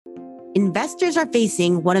Investors are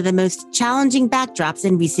facing one of the most challenging backdrops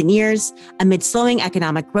in recent years amid slowing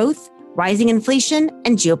economic growth, rising inflation,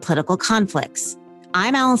 and geopolitical conflicts.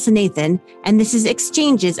 I'm Allison Nathan, and this is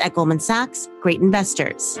Exchanges at Goldman Sachs, Great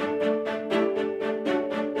Investors.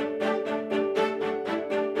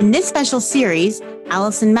 In this special series,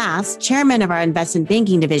 Allison Mass, chairman of our investment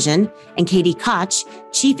banking division, and Katie Koch,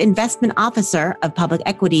 chief investment officer of public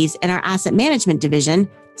equities in our asset management division,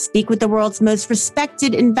 speak with the world's most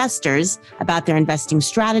respected investors about their investing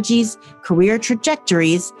strategies, career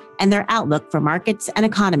trajectories, and their outlook for markets and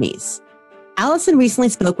economies. Allison recently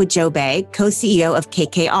spoke with Joe Baye, co-CEO of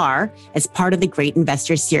KKR, as part of the Great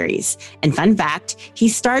Investors series. And fun fact, he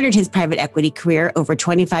started his private equity career over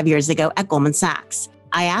 25 years ago at Goldman Sachs.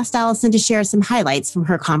 I asked Allison to share some highlights from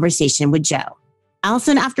her conversation with Joe.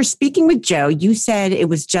 Allison, after speaking with Joe, you said it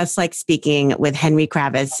was just like speaking with Henry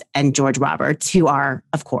Kravis and George Roberts, who are,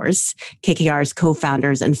 of course, KKR's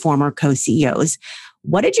co-founders and former co-CEOs.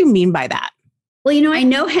 What did you mean by that? Well, I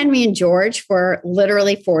know Henry and George for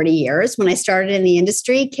literally 40 years. When I started in the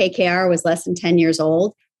industry, KKR was less than 10 years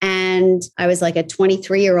old. And I was like a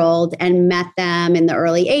 23-year-old and met them in the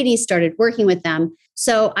early 80s, started working with them.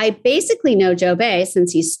 So I basically know Joe Baye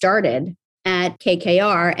since he started at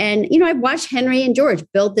KKR. And, I've watched Henry and George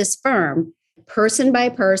build this firm person by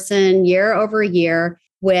person, year over year,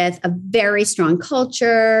 with a very strong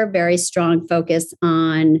culture, very strong focus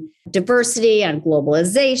on diversity, on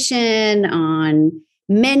globalization, on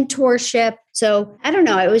mentorship. So I don't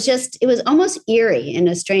know, it was almost eerie in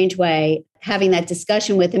a strange way, having that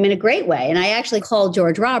discussion with him in a great way. And I actually called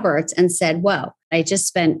George Roberts and said, whoa, I just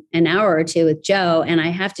spent an hour or two with Joe. And I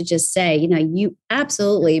have to just say, you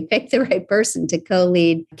absolutely picked the right person to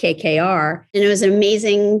co-lead KKR. And it was an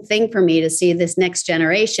amazing thing for me to see this next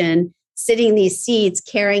generation sitting in these seats,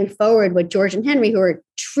 carrying forward what George and Henry, who are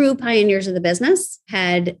true pioneers of the business,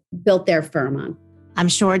 had built their firm on. I'm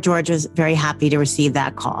sure George was very happy to receive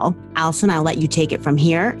that call. Allison, I'll let you take it from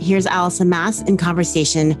here. Here's Allison Mass in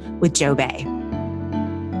conversation with Joe Baye.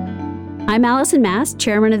 I'm Allison Mass,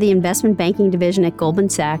 chairman of the investment banking division at Goldman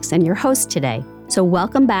Sachs, and your host today. So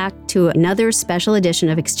welcome back to another special edition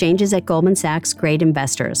of Exchanges at Goldman Sachs, Great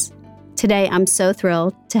Investors. Today, I'm so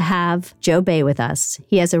thrilled to have Joe Baye with us.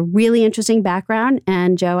 He has a really interesting background,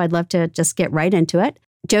 and Joe, I'd love to just get right into it.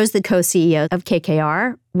 Joe's the co-CEO of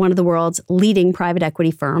KKR, one of the world's leading private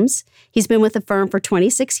equity firms. He's been with the firm for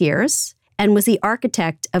 26 years and was the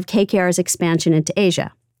architect of KKR's expansion into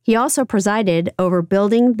Asia. He also presided over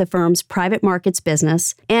building the firm's private markets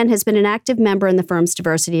business and has been an active member in the firm's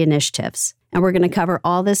diversity initiatives. And we're going to cover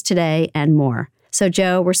all this today and more. So,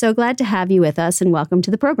 Joe, we're so glad to have you with us, and welcome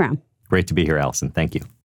to the program. Great to be here, Allison. Thank you.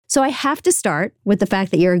 So I have to start with the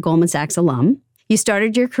fact that you're a Goldman Sachs alum. You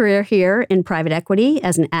started your career here in private equity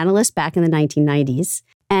as an analyst back in the 1990s.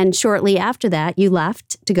 And shortly after that, you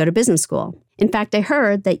left to go to business school. In fact, I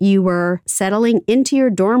heard that you were settling into your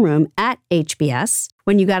dorm room at HBS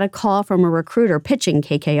when you got a call from a recruiter pitching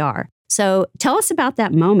KKR. So tell us about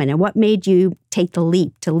that moment and what made you take the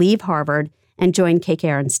leap to leave Harvard and join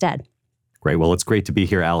KKR instead. Great. Well, it's great to be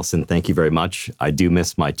here, Allison. Thank you very much. I do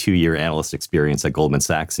miss my 2-year analyst experience at Goldman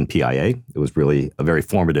Sachs and PIA. It was really a very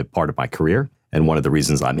formative part of my career and one of the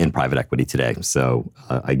reasons I'm in private equity today. So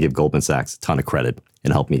I give Goldman Sachs a ton of credit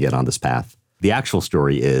in helping me get on this path. The actual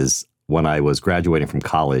story is when I was graduating from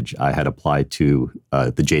college, I had applied to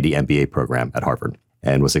the JD MBA program at Harvard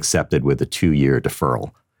and was accepted with a 2-year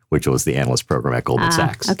deferral, which was the analyst program at Goldman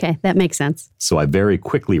Sachs. Okay, that makes sense. So I very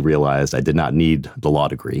quickly realized I did not need the law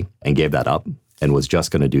degree and gave that up and was just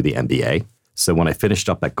going to do the MBA. So when I finished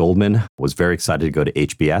up at Goldman, I was very excited to go to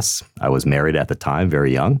HBS. I was married at the time,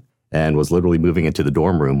 very young, and was literally moving into the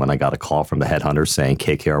dorm room when I got a call from the headhunter saying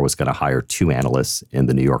KKR was going to hire 2 analysts in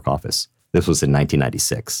the New York office. This was in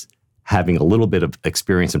 1996. Having a little bit of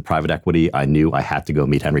experience in private equity, I knew I had to go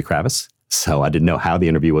meet Henry Kravis. So I didn't know how the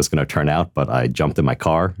interview was going to turn out, but I jumped in my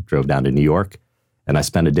car, drove down to New York, and I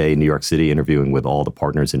spent a day in New York City interviewing with all the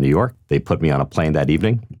partners in New York. They put me on a plane that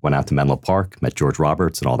evening, went out to Menlo Park, met George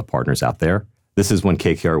Roberts and all the partners out there. This is when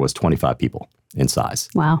KKR was 25 people in size.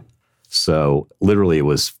 Wow. So literally it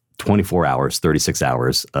was 24 hours, 36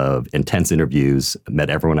 hours of intense interviews, met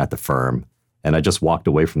everyone at the firm. And I just walked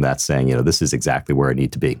away from that saying, this is exactly where I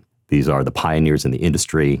need to be. These are the pioneers in the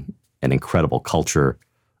industry, an incredible culture,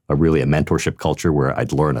 a mentorship culture where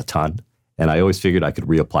I'd learn a ton. And I always figured I could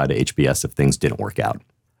reapply to HBS if things didn't work out.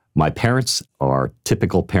 My parents are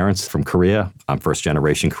typical parents from Korea. I'm first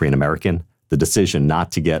generation Korean American. The decision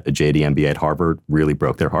not to get a JD MBA at Harvard really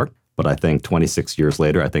broke their heart. But I think 26 years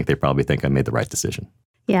later, I think they probably think I made the right decision.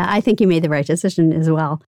 Yeah, I think you made the right decision as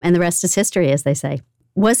well. And the rest is history, as they say.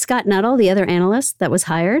 Was Scott Nuttall the other analyst that was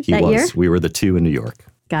hired that year? We were the two in New York.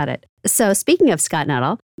 Got it. So speaking of Scott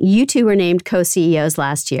Nuttall, you two were named co-CEOs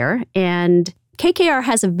last year, and KKR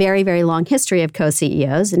has a very, very long history of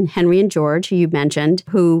co-CEOs, and Henry and George, who you mentioned,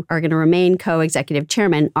 who are going to remain co-executive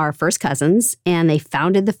chairman, are first cousins, and they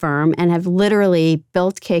founded the firm and have literally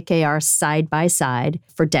built KKR side by side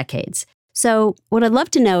for decades. So what I'd love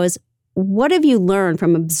to know is, what have you learned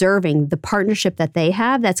from observing the partnership that they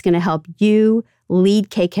have that's going to help you lead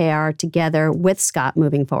KKR together with Scott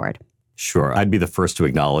moving forward? Sure. I'd be the first to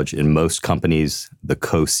acknowledge in most companies, the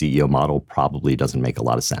co-CEO model probably doesn't make a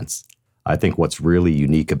lot of sense. I think what's really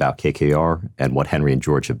unique about KKR and what Henry and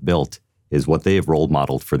George have built is what they have role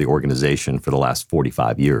modeled for the organization for the last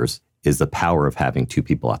 45 years is the power of having two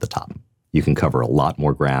people at the top. You can cover a lot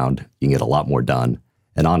more ground, you can get a lot more done.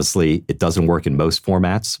 And honestly, it doesn't work in most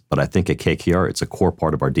formats, but I think at KKR, it's a core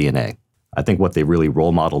part of our DNA. I think what they really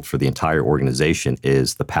role modeled for the entire organization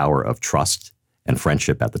is the power of trust and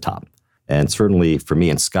friendship at the top. And certainly for me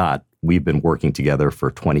and Scott, we've been working together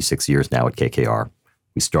for 26 years now at KKR.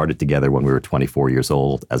 We started together when we were 24 years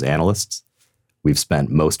old as analysts. We've spent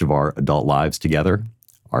most of our adult lives together.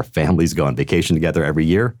 Our families go on vacation together every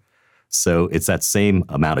year. So it's that same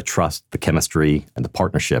amount of trust, the chemistry, and the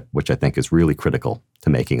partnership, which I think is really critical to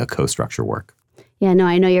making a co-structure work. Yeah, no,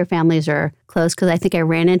 I know your families are close because I think I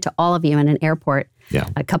ran into all of you in an airport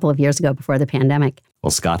a couple of years ago before the pandemic.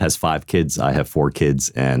 Well, Scott has 5 kids. I have 4 kids,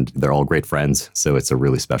 and they're all great friends. So it's a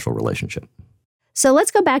really special relationship. So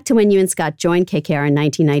let's go back to when you and Scott joined KKR in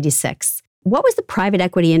 1996. What was the private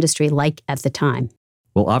equity industry like at the time?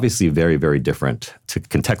 Well, obviously very, very different. To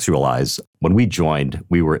contextualize, when we joined,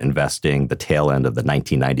 we were investing the tail end of the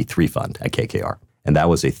 1993 fund at KKR. And that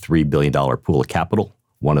was a $3 billion pool of capital,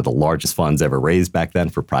 one of the largest funds ever raised back then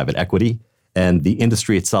for private equity. And the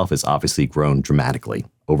industry itself has obviously grown dramatically,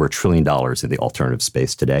 over $1 trillion in the alternative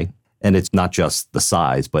space today. And it's not just the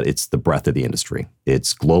size, but it's the breadth of the industry.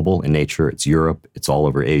 It's global in nature. It's Europe. It's all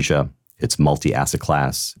over Asia. It's multi-asset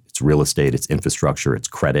class. It's real estate. It's infrastructure. It's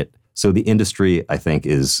credit. So the industry, I think,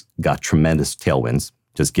 is got tremendous tailwinds,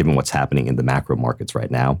 just given what's happening in the macro markets right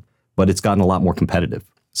now. But it's gotten a lot more competitive.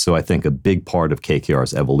 So I think a big part of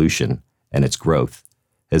KKR's evolution and its growth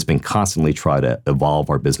has been constantly try to evolve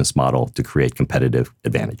our business model to create competitive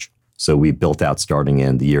advantage. So we built out, starting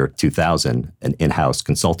in the year 2000, an in-house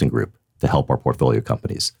consulting group to help our portfolio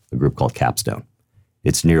companies, a group called Capstone.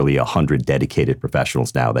 It's nearly 100 dedicated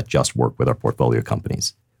professionals now that just work with our portfolio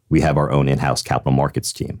companies. We have our own in-house capital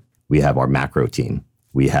markets team. We have our macro team.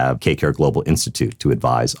 We have KKR Global Institute to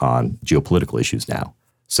advise on geopolitical issues now.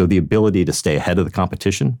 So the ability to stay ahead of the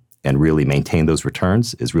competition and really maintain those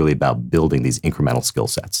returns is really about building these incremental skill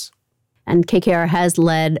sets. And KKR has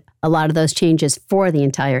led a lot of those changes for the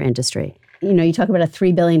entire industry. You know, you talk about a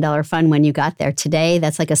 $3 billion fund when you got there. Today,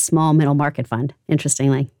 that's like a small middle market fund,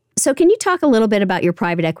 interestingly. So can you talk a little bit about your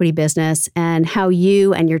private equity business and how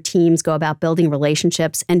you and your teams go about building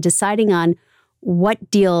relationships and deciding on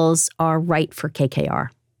what deals are right for KKR?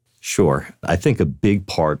 Sure. I think a big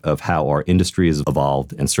part of how our industry has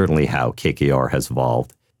evolved, and certainly how KKR has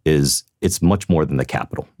evolved, is it's much more than the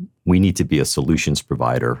capital. We need to be a solutions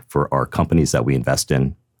provider for our companies that we invest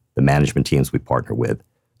in, the management teams we partner with.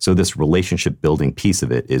 So this relationship building piece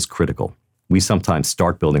of it is critical. We sometimes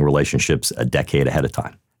start building relationships a decade ahead of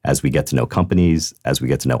time as we get to know companies, as we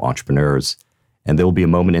get to know entrepreneurs, and there will be a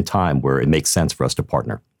moment in time where it makes sense for us to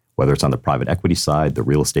partner, whether it's on the private equity side, the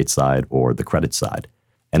real estate side, or the credit side.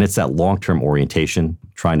 And it's that long-term orientation,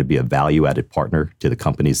 trying to be a value-added partner to the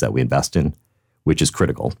companies that we invest in, which is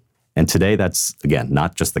critical. And today that's, again,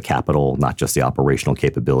 not just the capital, not just the operational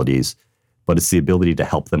capabilities, but it's the ability to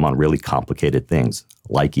help them on really complicated things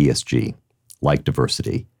like ESG, like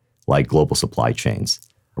diversity, like global supply chains,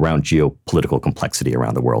 around geopolitical complexity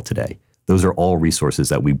around the world today. Those are all resources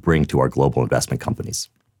that we bring to our global investment companies.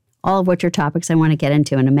 All of which are topics I want to get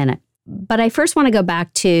into in a minute. But I first want to go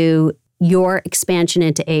back to your expansion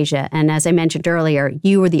into Asia. And as I mentioned earlier,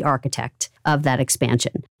 you were the architect of that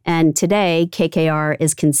expansion. And today, KKR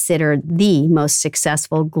is considered the most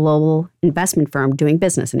successful global investment firm doing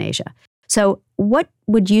business in Asia. So what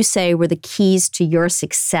would you say were the keys to your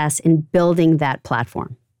success in building that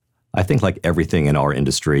platform? I think like everything in our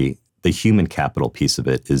industry, the human capital piece of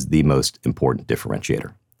it is the most important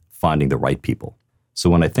differentiator, finding the right people. So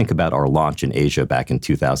when I think about our launch in Asia back in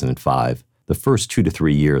 2005, the first 2 to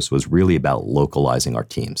 3 years was really about localizing our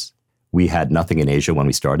teams. We had nothing in Asia when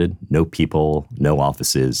we started, no people, no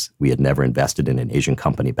offices. We had never invested in an Asian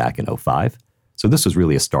company back in 2005. So this was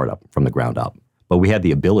really a startup from the ground up. But we had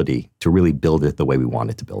the ability to really build it the way we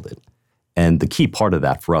wanted to build it. And the key part of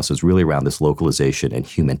that for us is really around this localization and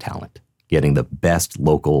human talent, getting the best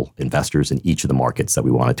local investors in each of the markets that we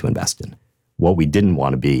wanted to invest in. What we didn't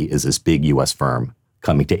want to be is this big US firm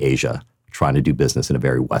coming to Asia, trying to do business in a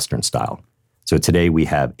very Western style. So today we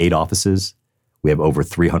have 8 offices. We have over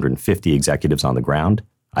 350 executives on the ground.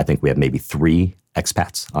 I think we have maybe 3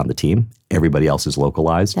 expats on the team. Everybody else is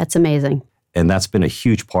localized. That's amazing. And that's been a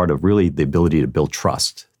huge part of really the ability to build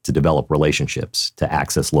trust, to develop relationships, to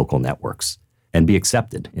access local networks, and be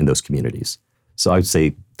accepted in those communities. So I would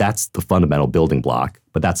say that's the fundamental building block,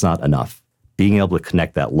 but that's not enough. Being able to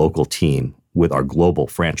connect that local team with our global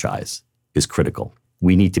franchise is critical.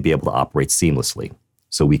 We need to be able to operate seamlessly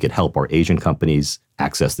so we could help our Asian companies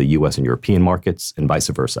access the US and European markets and vice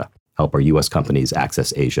versa, help our US companies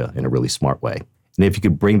access Asia in a really smart way. And if you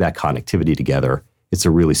could bring that connectivity together, it's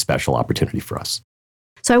a really special opportunity for us.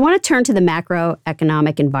 So I want to turn to the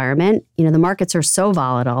macroeconomic environment. The markets are so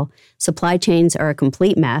volatile. Supply chains are a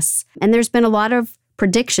complete mess. And there's been a lot of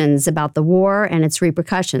predictions about the war and its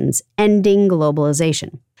repercussions, ending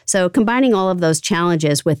globalization. So combining all of those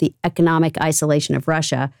challenges with the economic isolation of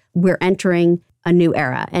Russia, we're entering a new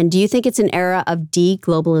era. And do you think it's an era of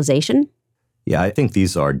deglobalization? Yeah, I think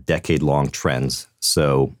these are decade-long trends.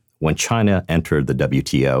 So when China entered the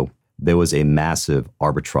WTO, there was a massive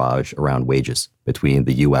arbitrage around wages between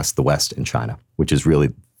the US, the West, and China, which is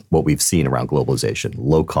really what we've seen around globalization,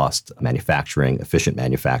 low-cost manufacturing, efficient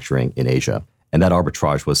manufacturing in Asia. And that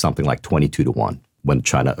arbitrage was something like 22-1 when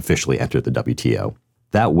China officially entered the WTO.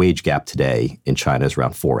 That wage gap today in China is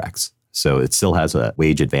around 4x. So it still has a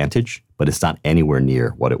wage advantage, but it's not anywhere near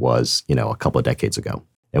what it was, a couple of decades ago.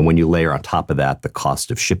 And when you layer on top of that the cost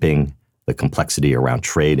of shipping, the complexity around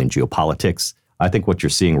trade and geopolitics, I think what you're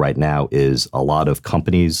seeing right now is a lot of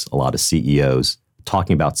companies, a lot of CEOs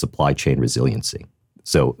talking about supply chain resiliency.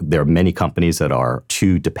 So there are many companies that are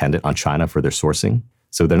too dependent on China for their sourcing.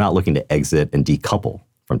 So they're not looking to exit and decouple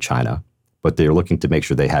from China, but they're looking to make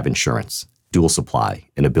sure they have insurance, dual supply,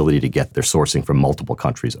 and ability to get their sourcing from multiple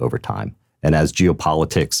countries over time. And as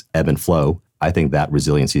geopolitics ebb and flow, I think that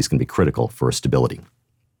resiliency is going to be critical for stability.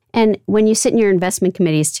 And when you sit in your investment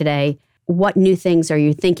committees today, what new things are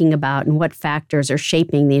you thinking about and what factors are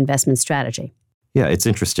shaping the investment strategy? Yeah, it's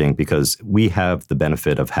interesting because we have the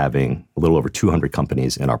benefit of having a little over 200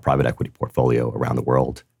 companies in our private equity portfolio around the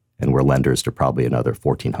world, and we're lenders to probably another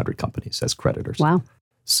 1,400 companies as creditors. Wow.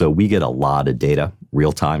 So we get a lot of data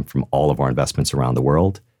real time from all of our investments around the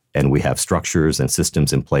world, and we have structures and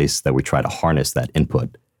systems in place that we try to harness that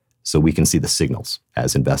input so we can see the signals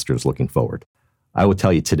as investors looking forward. I will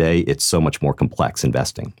tell you today, it's so much more complex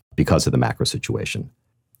investing because of the macro situation.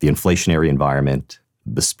 The inflationary environment,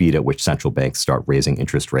 the speed at which central banks start raising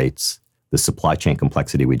interest rates, the supply chain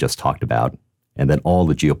complexity we just talked about, and then all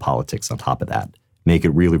the geopolitics on top of that make it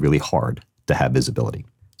really, really hard to have visibility.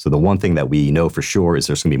 So the one thing that we know for sure is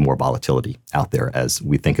there's going to be more volatility out there as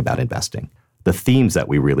we think about investing. The themes that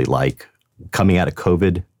we really like, coming out of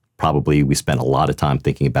COVID, probably we spent a lot of time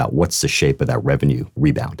thinking about what's the shape of that revenue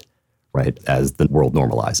rebound, right, as the world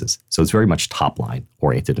normalizes. So it's very much top-line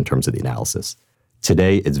oriented in terms of the analysis.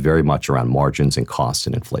 Today, it's very much around margins and costs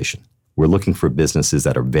and inflation. We're looking for businesses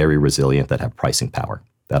that are very resilient, that have pricing power,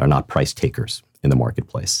 that are not price takers in the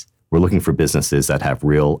marketplace. We're looking for businesses that have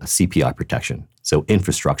real CPI protection. So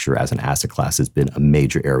infrastructure as an asset class has been a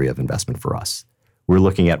major area of investment for us. We're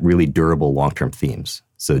looking at really durable long-term themes.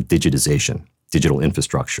 So digitization, digital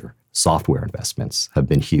infrastructure, software investments have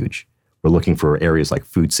been huge. We're looking for areas like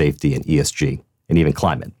food safety and ESG, and even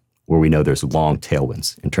climate, where we know there's long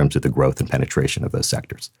tailwinds in terms of the growth and penetration of those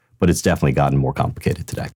sectors. But it's definitely gotten more complicated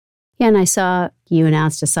today. Yeah, and I saw you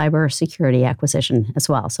announced a cybersecurity acquisition as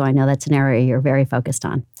well. So I know that's an area you're very focused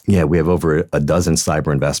on. Yeah, we have over a dozen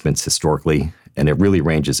cyber investments historically, and it really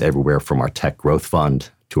ranges everywhere from our tech growth fund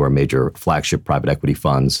to our major flagship private equity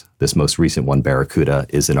funds. This most recent one, Barracuda,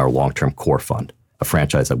 is in our long-term core fund, a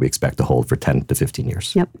franchise that we expect to hold for 10 to 15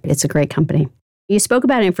 years. Yep, it's a great company. You spoke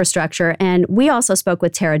about infrastructure, and we also spoke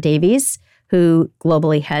with Tara Davies, who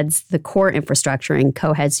globally heads the core infrastructure and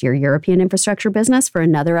co-heads your European infrastructure business for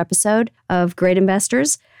another episode of Great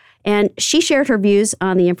Investors. And she shared her views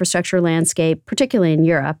on the infrastructure landscape, particularly in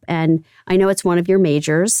Europe. And I know it's one of your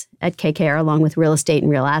majors at KKR, along with real estate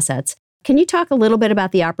and real assets. Can you talk a little bit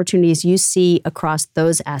about the opportunities you see across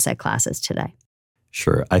those asset classes today?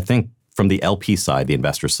 Sure. I think from the LP side, the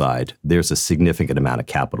investor side, there's a significant amount of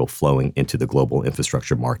capital flowing into the global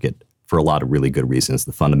infrastructure market for a lot of really good reasons.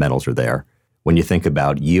 The fundamentals are there. When you think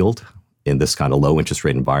about yield in this kind of low interest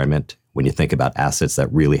rate environment, when you think about assets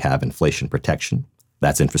that really have inflation protection,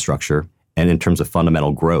 that's infrastructure. And in terms of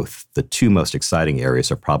fundamental growth, the two most exciting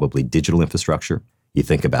areas are probably digital infrastructure. You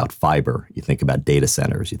think about fiber, you think about data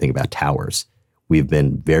centers, you think about towers. We've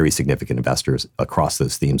been very significant investors across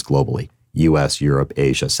those themes globally: US, Europe,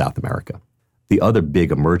 Asia, South America. The other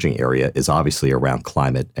big emerging area is obviously around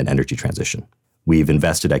climate and energy transition. We've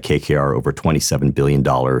invested at KKR over $27 billion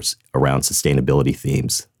around sustainability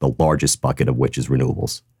themes, the largest bucket of which is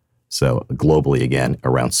renewables. So globally, again,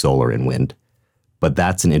 around solar and wind. But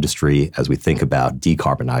that's an industry, as we think about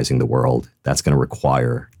decarbonizing the world, that's going to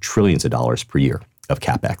require trillions of dollars per year of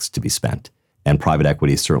CapEx to be spent. And private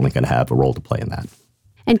equity is certainly going to have a role to play in that.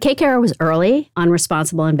 And KKR was early on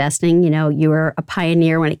responsible investing. You were a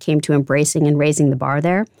pioneer when it came to embracing and raising the bar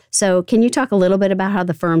there. So can you talk a little bit about how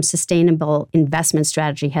the firm's sustainable investment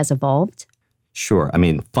strategy has evolved? Sure.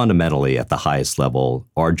 Fundamentally, at the highest level,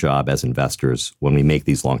 our job as investors, when we make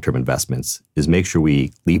these long-term investments, is make sure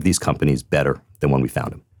we leave these companies better than when we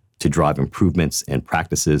found them, to drive improvements in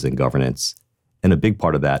practices and governance. And a big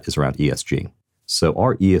part of that is around ESG. So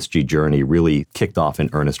our ESG journey really kicked off in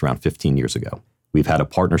earnest around 15 years ago. We've had a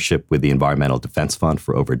partnership with the Environmental Defense Fund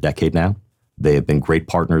for over a decade now. They have been great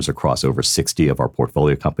partners across over 60 of our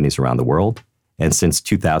portfolio companies around the world. And since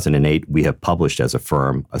 2008, we have published as a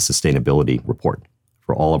firm a sustainability report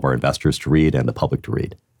for all of our investors to read and the public to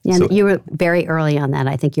read. Yeah, so, you were very early on that.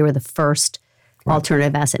 I think you were the first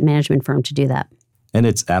alternative asset management firm to do that. And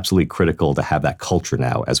it's absolutely critical to have that culture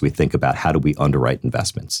now as we think about how do we underwrite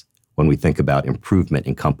investments. When we think about improvement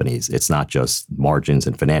in companies, it's not just margins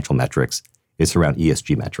and financial metrics, it's around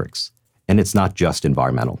ESG metrics. And it's not just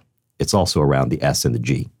environmental, it's also around the S and the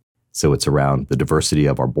G. So it's around the diversity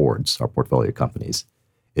of our boards, our portfolio companies.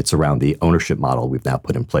 It's around the ownership model we've now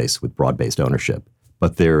put in place with broad-based ownership.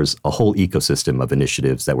 But there's a whole ecosystem of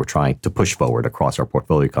initiatives that we're trying to push forward across our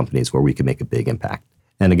portfolio companies where we can make a big impact.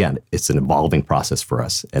 And again, it's an evolving process for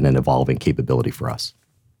us and an evolving capability for us.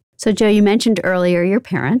 So, Joe, you mentioned earlier your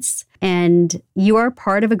parents, and you are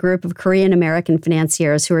part of a group of Korean American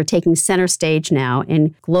financiers who are taking center stage now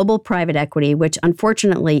in global private equity, which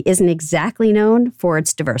unfortunately isn't exactly known for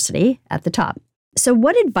its diversity at the top. So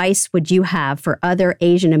what advice would you have for other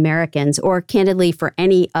Asian Americans, or candidly for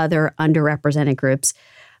any other underrepresented groups,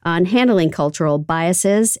 on handling cultural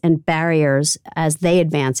biases and barriers as they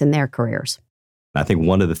advance in their careers? I think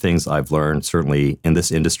one of the things I've learned, certainly in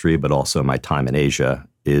this industry, but also in my time in Asia,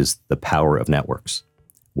 is the power of networks.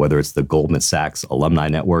 Whether it's the Goldman Sachs alumni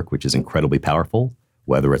network, which is incredibly powerful,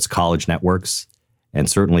 whether it's college networks, and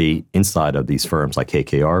certainly inside of these firms like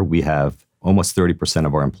KKR, we have almost 30%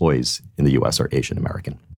 of our employees in the U.S. are Asian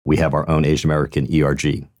American. We have our own Asian American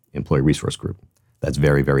ERG, Employee Resource Group, that's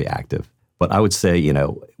very, very active. But I would say,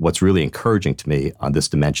 what's really encouraging to me on this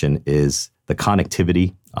dimension is the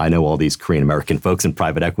connectivity. I know all these Korean American folks in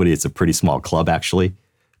private equity. It's a pretty small club, actually.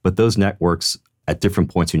 But those networks at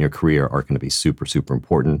different points in your career are going to be super, super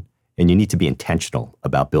important. And you need to be intentional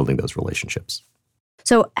about building those relationships.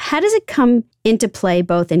 So how does it come into play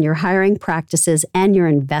both in your hiring practices and your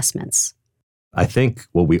investments? I think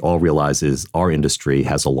what we all realize is our industry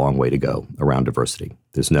has a long way to go around diversity.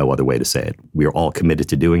 There's no other way to say it. We are all committed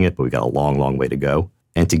to doing it, but we've got a long, long way to go.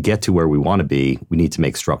 And to get to where we want to be, we need to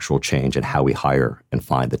make structural change in how we hire and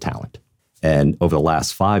find the talent. And over the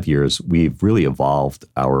last 5 years, we've really evolved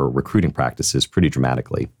our recruiting practices pretty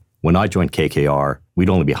dramatically. When I joined KKR, we'd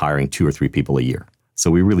only be hiring 2 or 3 people a year. So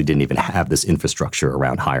we really didn't even have this infrastructure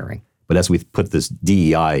around hiring. But as we've put this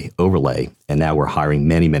DEI overlay, and now we're hiring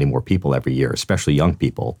many, many more people every year, especially young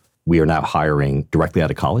people, we are now hiring directly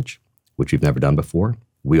out of college, which we've never done before.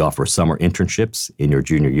 We offer summer internships in your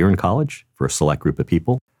junior year in college for a select group of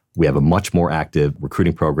people. We have a much more active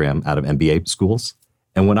recruiting program out of MBA schools.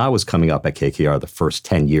 And when I was coming up at KKR the first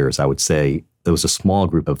 10 years, I would say there was a small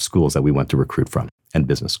group of schools that we went to recruit from, and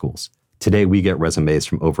business schools. Today, we get resumes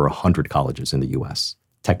from over 100 colleges in the US.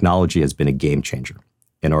 Technology has been a game changer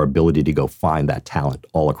in our ability to go find that talent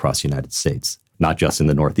all across the United States, not just in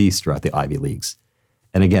the Northeast or at the Ivy Leagues.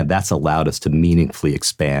 And again, that's allowed us to meaningfully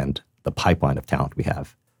expand the pipeline of talent we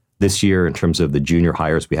have. This year, in terms of the junior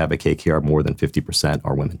hires we have at KKR, more than 50%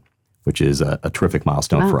 are women, which is a terrific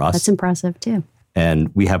milestone for us. That's impressive too.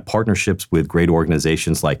 And we have partnerships with great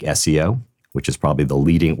organizations like SEO, which is probably the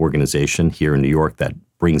leading organization here in New York that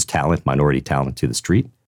brings talent, minority talent, to the street.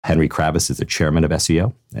 Henry Kravis is the chairman of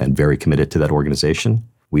SEO and very committed to that organization.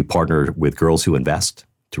 We partner with Girls Who Invest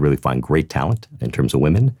to really find great talent in terms of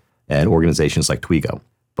women, and organizations like Twigo.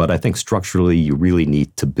 But I think structurally, you really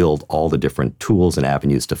need to build all the different tools and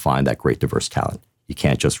avenues to find that great diverse talent. You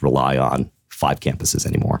can't just rely on 5 campuses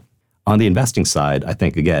anymore. On the investing side, I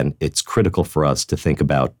think, again, it's critical for us to think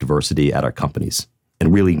about diversity at our companies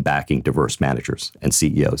and really backing diverse managers and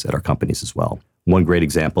CEOs at our companies as well. One great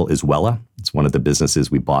example is Wella. It's one of the businesses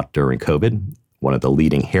we bought during COVID, one of the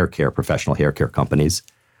leading professional hair care companies.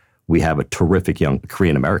 We have a terrific young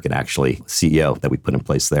Korean American, actually, CEO that we put in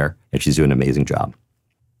place there, and she's doing an amazing job.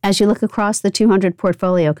 As you look across the 200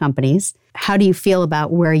 portfolio companies, how do you feel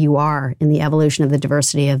about where you are in the evolution of the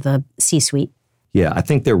diversity of the C-suite? Yeah, I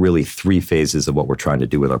think there are really three phases of what we're trying to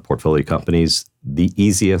do with our portfolio companies. The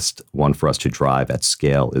easiest one for us to drive at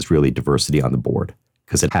scale is really diversity on the board,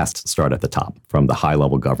 because it has to start at the top, from the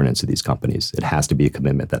high-level governance of these companies. It has to be a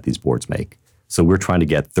commitment that these boards make. So we're trying to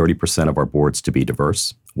get 30% of our boards to be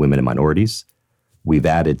diverse, women and minorities. We've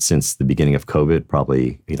added, since the beginning of COVID,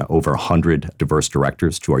 probably over 100 diverse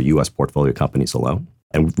directors to our U.S. portfolio companies alone,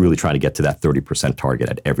 and really trying to get to that 30% target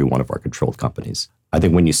at every one of our controlled companies. I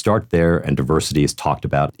think when you start there and diversity is talked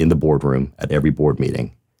about in the boardroom at every board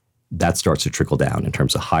meeting, that starts to trickle down in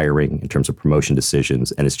terms of hiring, in terms of promotion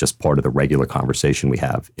decisions, and it's just part of the regular conversation we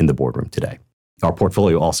have in the boardroom today. Our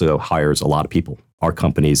portfolio also hires a lot of people. Our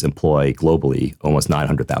companies employ globally almost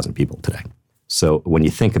 900,000 people today. So when you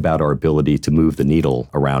think about our ability to move the needle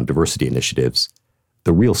around diversity initiatives,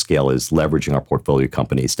 the real scale is leveraging our portfolio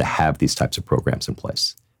companies to have these types of programs in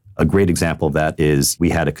place. A great example of that is we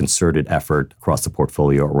had a concerted effort across the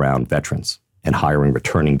portfolio around veterans and hiring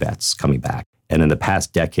returning vets coming back. And in the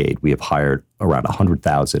past decade, we have hired around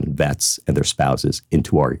 100,000 vets and their spouses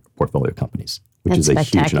into our portfolio companies, which is a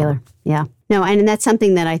huge number. Yeah. No, and that's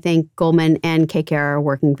something that I think Goldman and KKR are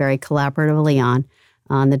working very collaboratively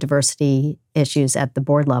on the diversity issues at the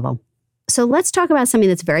board level. So let's talk about something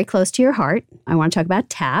that's very close to your heart. I want to talk about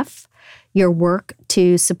TAF, your work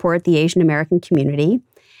to support the Asian American community.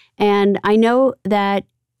 And I know that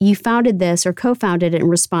you founded this or co-founded it in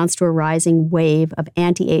response to a rising wave of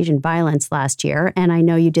anti-Asian violence last year. And I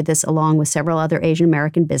know you did this along with several other Asian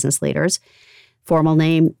American business leaders. Formal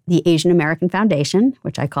name, the Asian American Foundation,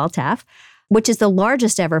 which I call TAF, which is the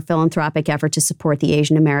largest ever philanthropic effort to support the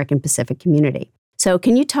Asian American Pacific community. So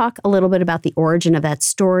can you talk a little bit about the origin of that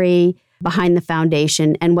story behind the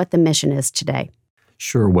foundation and what the mission is today?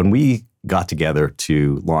 Sure. When we got together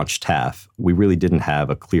to launch TAF, we really didn't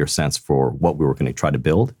have a clear sense for what we were going to try to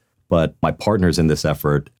build. But my partners in this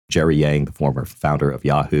effort, Jerry Yang, the former founder of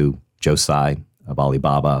Yahoo, Joe Tsai of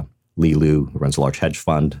Alibaba, Li Lu, who runs a large hedge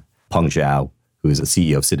fund, Peng Zhao, who is the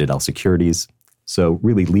CEO of Citadel Securities. So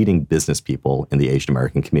really leading business people in the Asian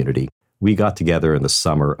American community. We got together in the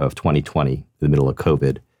summer of 2020, in the middle of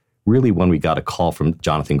COVID, really when we got a call from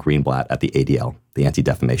Jonathan Greenblatt at the ADL, the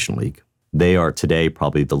Anti-Defamation League. They are today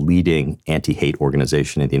probably the leading anti-hate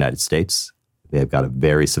organization in the United States. They've got a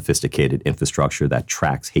very sophisticated infrastructure that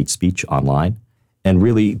tracks hate speech online. And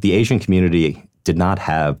really, the Asian community did not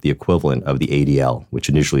have the equivalent of the ADL, which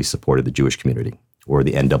initially supported the Jewish community, or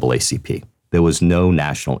the NAACP. There was no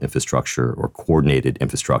national infrastructure or coordinated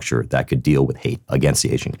infrastructure that could deal with hate against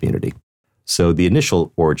the Asian community. So the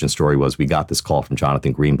initial origin story was we got this call from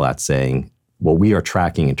Jonathan Greenblatt saying, what we are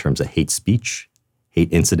tracking in terms of hate speech,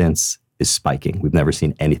 hate incidents is spiking. We've never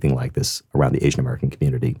seen anything like this around the Asian American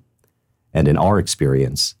community. And in our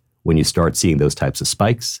experience, when you start seeing those types of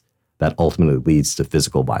spikes, that ultimately leads to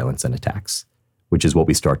physical violence and attacks, which is what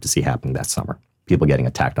we start to see happening that summer. People getting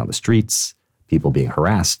attacked on the streets, people being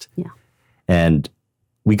harassed. Yeah. And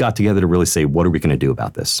we got together to really say, what are we going to do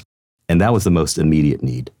about this? And that was the most immediate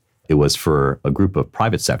need. It was for a group of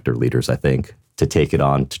private sector leaders, I think, to take it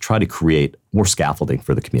on to try to create more scaffolding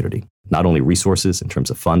for the community. Not only resources in terms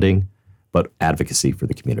of funding, but advocacy for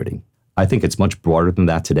the community. I think it's much broader than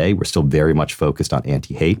that today. We're still very much focused on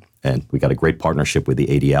anti-hate, and we got a great partnership with the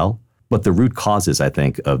ADL. But the root causes, I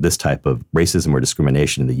think, of this type of racism or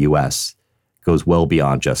discrimination in the U.S. goes well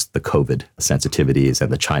beyond just the COVID sensitivities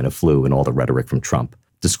and the China flu and all the rhetoric from Trump.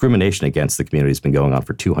 Discrimination against the community has been going on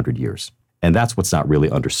for 200 years. And that's what's not really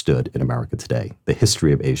understood in America today, the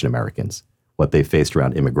history of Asian Americans, what they faced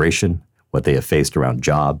around immigration, what they have faced around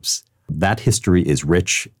jobs. That history is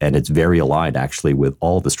rich, and it's very aligned, actually, with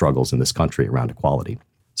all the struggles in this country around equality.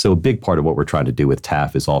 So a big part of what we're trying to do with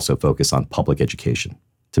TAF is also focus on public education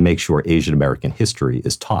to make sure Asian American history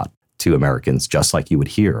is taught to Americans, just like you would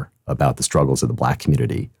hear about the struggles of the Black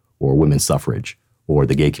community or women's suffrage or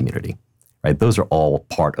the gay community, right? Those are all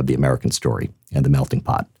part of the American story and the melting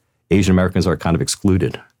pot. Asian Americans are kind of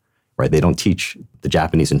excluded, right? They don't teach the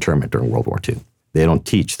Japanese internment during World War II. They don't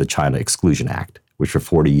teach the China Exclusion Act, which for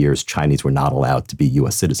 40 years, Chinese were not allowed to be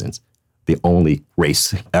U.S. citizens. The only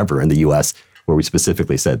race ever in the U.S. where we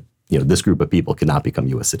specifically said, this group of people cannot become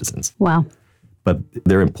U.S. citizens. Wow. But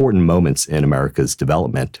there are important moments in America's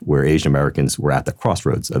development where Asian Americans were at the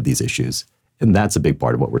crossroads of these issues. And that's a big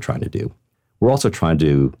part of what we're trying to do. We're also trying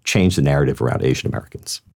to change the narrative around Asian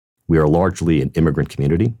Americans. We are largely an immigrant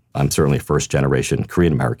community. I'm certainly a first-generation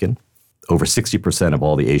Korean American. Over 60% of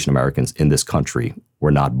all the Asian Americans in this country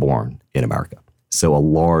were not born in America. So a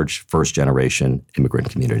large first-generation immigrant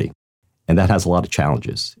community. And that has a lot of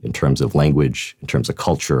challenges in terms of language, in terms of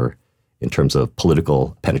culture, in terms of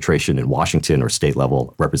political penetration in Washington or state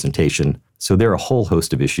level representation. So there are a whole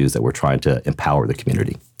host of issues that we're trying to empower the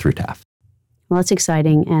community through TAF. Well, it's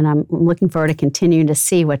exciting, and I'm looking forward to continuing to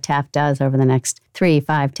see what TAF does over the next 3,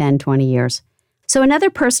 5, 10, 20 years. So another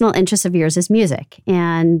personal interest of yours is music,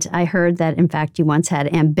 and I heard that, in fact, you once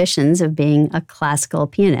had ambitions of being a classical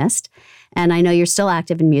pianist, and I know you're still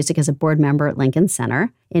active in music as a board member at Lincoln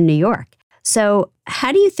Center in New York. So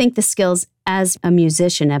how do you think the skills as a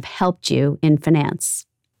musician have helped you in finance?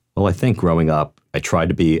 Well, I think growing up, I tried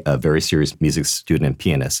to be a very serious music student and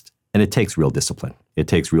pianist, and it takes real discipline. It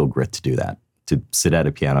takes real grit to do that. To sit at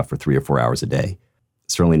a piano for 3 or 4 hours a day.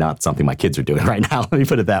 Certainly not something my kids are doing right now, let me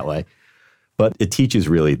put it that way. But it teaches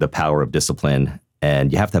really the power of discipline,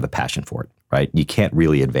 and you have to have a passion for it, right? You can't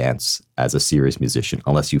really advance as a serious musician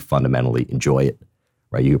unless you fundamentally enjoy it,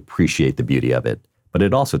 right? You appreciate the beauty of it. But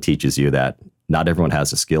it also teaches you that not everyone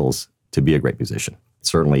has the skills to be a great musician.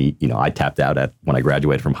 Certainly, I tapped out when I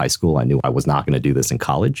graduated from high school. I knew I was not going to do this in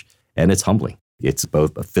college, and it's humbling. It's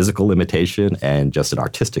both a physical limitation and just an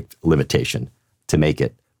artistic limitation to make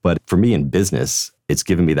it. But for me in business, it's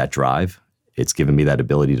given me that drive. It's given me that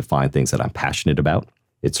ability to find things that I'm passionate about.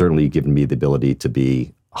 It's certainly given me the ability to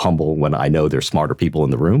be humble when I know there's smarter people in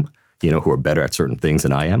the room, who are better at certain things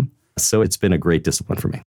than I am. So it's been a great discipline for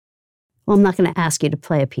me. Well, I'm not going to ask you to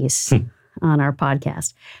play a piece on our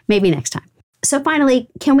podcast. Maybe next time. So finally,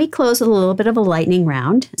 can we close with a little bit of a lightning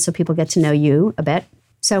round so people get to know you a bit?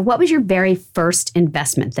 So what was your very first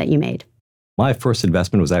investment that you made? My first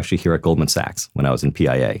investment was actually here at Goldman Sachs when I was in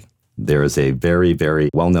PIA. There is a very, very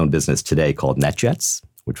well-known business today called NetJets,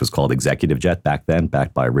 which was called Executive Jet back then,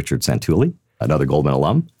 backed by Richard Santulli, another Goldman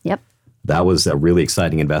alum. Yep. That was a really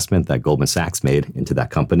exciting investment that Goldman Sachs made into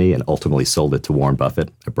that company and ultimately sold it to Warren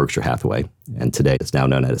Buffett at Berkshire Hathaway. And today it's now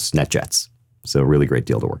known as NetJets. So a really great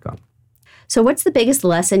deal to work on. So what's the biggest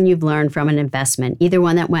lesson you've learned from an investment? Either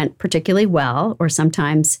one that went particularly well, or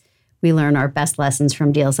sometimes we learn our best lessons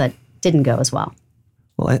from deals that didn't go as well.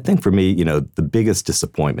 Well, I think for me, the biggest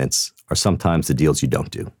disappointments are sometimes the deals you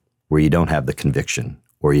don't do, where you don't have the conviction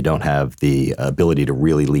or you don't have the ability to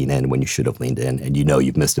really lean in when you should have leaned in and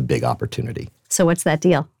you've missed a big opportunity. So what's that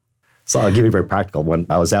deal? So I'll give you a very practical one.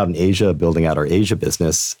 I was out in Asia building out our Asia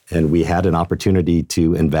business, and we had an opportunity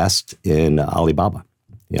to invest in Alibaba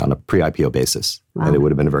on a pre-IPO basis. Wow. And it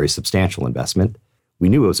would have been a very substantial investment. We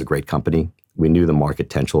knew it was a great company. We knew the market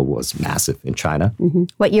potential was massive in China. Mm-hmm.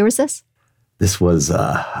 What year was this? This was,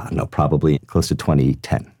 probably close to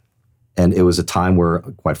 2010. And it was a time where,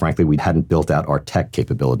 quite frankly, we hadn't built out our tech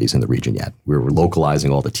capabilities in the region yet. We were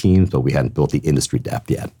localizing all the teams, but we hadn't built the industry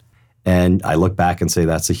depth yet. And I look back and say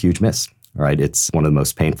that's a huge miss, right? It's one of the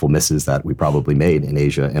most painful misses that we probably made in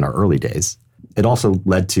Asia in our early days. It also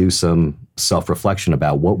led to some self-reflection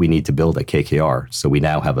about what we need to build at KKR. So we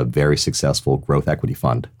now have a very successful growth equity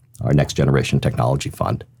fund, our next generation technology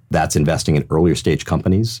fund. That's investing in earlier stage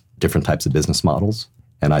companies, different types of business models.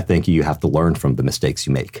 And I think you have to learn from the mistakes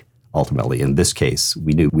you make. Ultimately, in this case,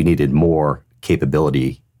 we knew we needed more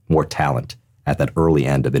capability, more talent at that early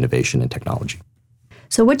end of innovation and technology.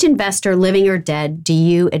 So which investor, living or dead, do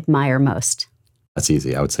you admire most? That's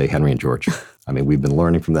easy. I would say Henry and George. I mean, we've been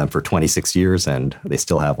learning from them for 26 years, and they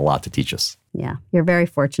still have a lot to teach us. Yeah, you're very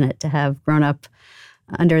fortunate to have grown up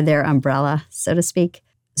under their umbrella, so to speak.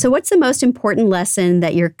 So what's the most important lesson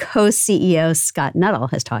that your co-CEO, Scott Nuttall,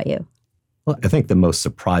 has taught you? Well, I think the most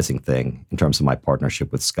surprising thing in terms of my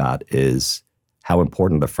partnership with Scott is how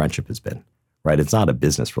important the friendship has been, right? It's not a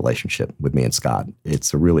business relationship with me and Scott.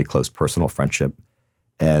 It's a really close personal friendship.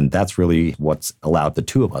 And that's really what's allowed the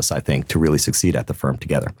two of us, I think, to really succeed at the firm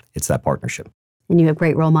together. It's that partnership. And you have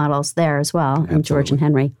great role models there as well, in George and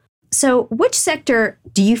Henry. So which sector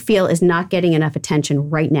do you feel is not getting enough attention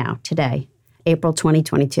right now, today, April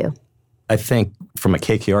 2022? I think from a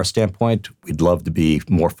KKR standpoint, we'd love to be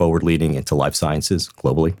more forward-leaning into life sciences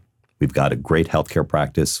globally. We've got a great healthcare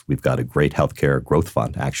practice. We've got a great healthcare growth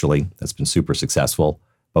fund, actually, that's been super successful.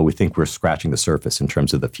 But we think we're scratching the surface in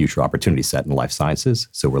terms of the future opportunity set in life sciences.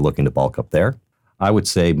 So we're looking to bulk up there. I would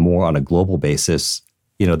say more on a global basis,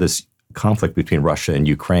 this conflict between Russia and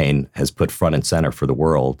Ukraine has put front and center for the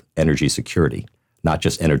world energy security, not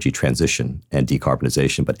just energy transition and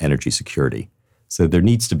decarbonization, but energy security. So there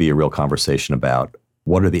needs to be a real conversation about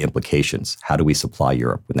what are the implications? How do we supply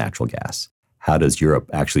Europe with natural gas? How does Europe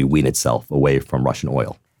actually wean itself away from Russian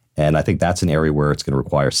oil? And I think that's an area where it's going to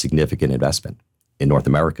require significant investment in North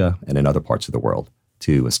America and in other parts of the world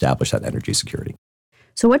to establish that energy security.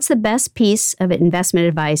 So what's the best piece of investment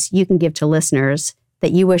advice you can give to listeners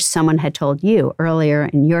that you wish someone had told you earlier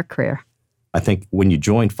in your career? I think when you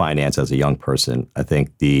join finance as a young person, I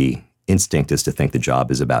think the instinct is to think the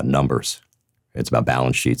job is about numbers. It's about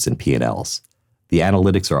balance sheets and P&Ls. The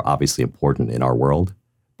analytics are obviously important in our world,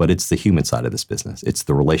 but it's the human side of this business. It's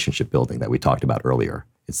the relationship building that we talked about earlier.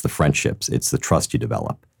 It's the friendships. It's the trust you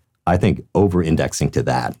develop. I think over-indexing to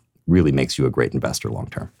that really makes you a great investor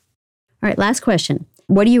long-term. All right, last question.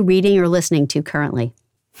 What are you reading or listening to currently?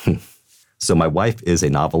 So my wife is a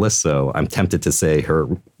novelist, so I'm tempted to say her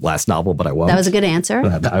last novel, but I won't. That was a good answer.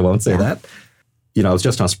 I won't say that. You know, I was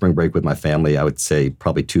just on spring break with my family. I would say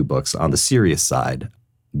probably 2 books. On the serious side,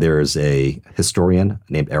 there's a historian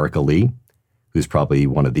named Erica Lee, who's probably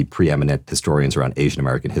one of the preeminent historians around Asian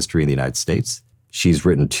American history in the United States. She's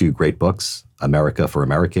written 2 great books, America for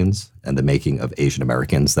Americans and The Making of Asian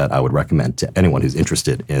Americans, that I would recommend to anyone who's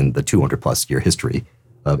interested in the 200-plus year history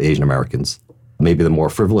of Asian Americans. Maybe the more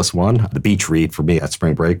frivolous one, the beach read for me at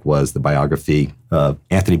spring break, was the biography of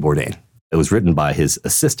Anthony Bourdain. It was written by his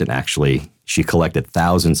assistant, actually. She collected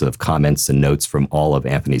thousands of comments and notes from all of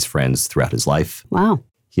Anthony's friends throughout his life. Wow.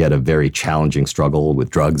 He had a very challenging struggle with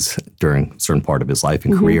drugs during a certain part of his life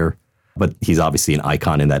and career. But he's obviously an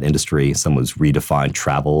icon in that industry. Someone who's redefined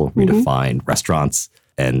travel, redefined restaurants,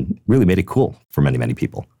 and really made it cool for many, many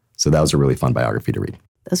people. So that was a really fun biography to read.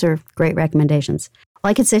 Those are great recommendations.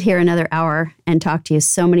 Well, I could sit here another hour and talk to you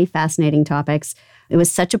so many fascinating topics. It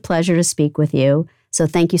was such a pleasure to speak with you. So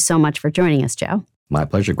thank you so much for joining us, Joe. My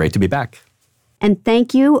pleasure. Great to be back. And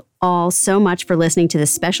thank you all so much for listening to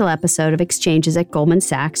this special episode of Exchanges at Goldman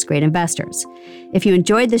Sachs Great Investors. If you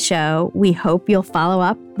enjoyed the show, we hope you'll follow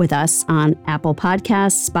up with us on Apple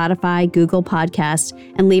Podcasts, Spotify, Google Podcasts,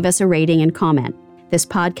 and leave us a rating and comment. This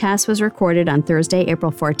podcast was recorded on Thursday,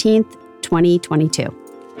 April 14th, 2022.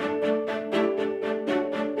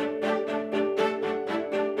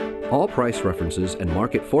 All price references and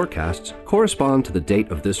market forecasts correspond to the date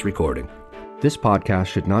of this recording. This podcast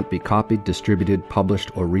should not be copied, distributed,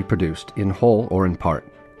 published, or reproduced in whole or in part.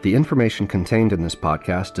 The information contained in this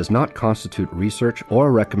podcast does not constitute research or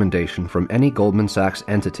a recommendation from any Goldman Sachs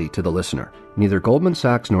entity to the listener. Neither Goldman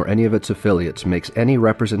Sachs nor any of its affiliates makes any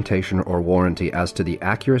representation or warranty as to the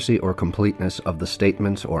accuracy or completeness of the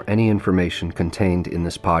statements or any information contained in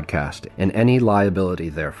this podcast, and any liability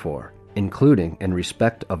therefore, including in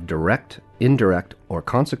respect of direct, indirect, or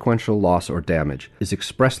consequential loss or damage, is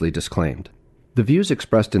expressly disclaimed. The views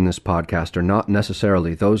expressed in this podcast are not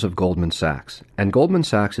necessarily those of Goldman Sachs, and Goldman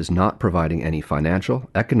Sachs is not providing any financial,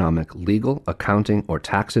 economic, legal, accounting, or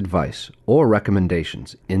tax advice or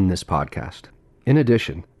recommendations in this podcast. In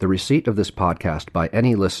addition, the receipt of this podcast by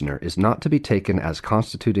any listener is not to be taken as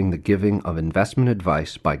constituting the giving of investment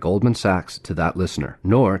advice by Goldman Sachs to that listener,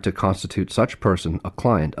 nor to constitute such person a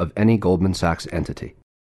client of any Goldman Sachs entity.